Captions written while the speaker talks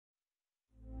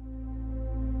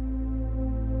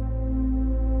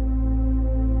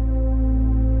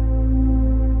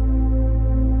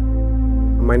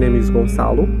name is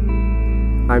Goncalo.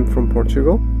 I'm from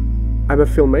Portugal. I'm a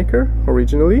filmmaker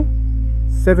originally.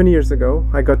 7 years ago,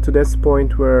 I got to this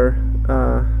point where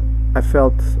I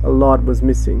felt a lot was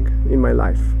missing in my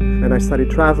life. And I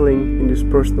started traveling in this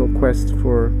personal quest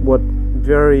for what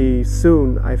very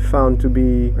soon I found to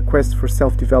be a quest for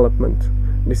self-development.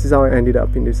 This is how I ended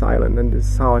up in this island, and this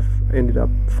is how I ended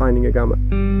up finding Agama.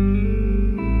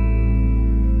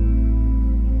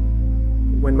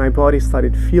 When my body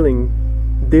started feeling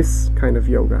this kind of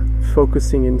yoga,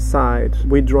 focusing inside,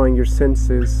 withdrawing your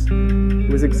senses,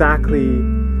 it was exactly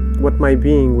what my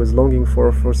being was longing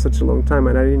for such a long time,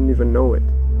 and I didn't even know it.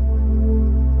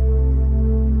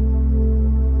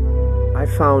 I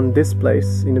found this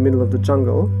place in the middle of the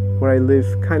jungle where I live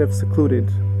kind of secluded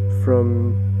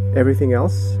from everything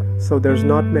else, so there's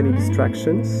not many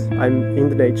distractions. I'm in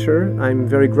the nature, I'm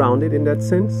very grounded in that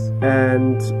sense,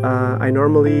 and I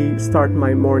normally start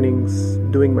my mornings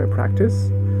doing my practice,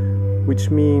 which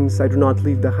means I do not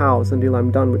leave the house until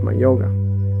I'm done with my yoga.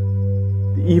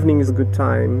 The evening is a good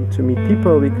time to meet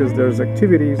people because there's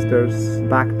activities, there's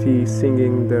bhakti,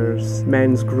 singing, there's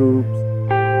men's groups.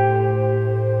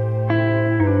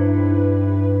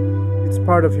 It's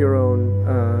part of your own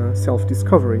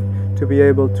self-discovery to be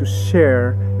able to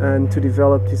share and to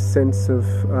develop this sense of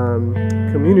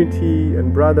community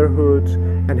and brotherhood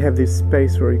and have this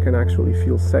space where you can actually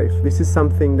feel safe. This is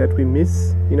something that we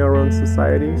miss in our own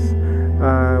societies,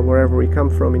 wherever we come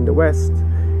from in the West.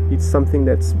 It's something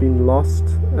that's been lost,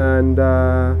 and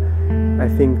I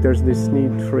think there's this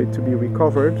need for it to be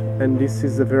recovered, and this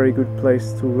is a very good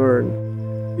place to learn.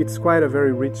 It's quite a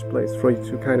very rich place for you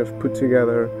to kind of put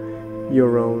together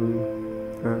your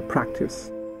own practice.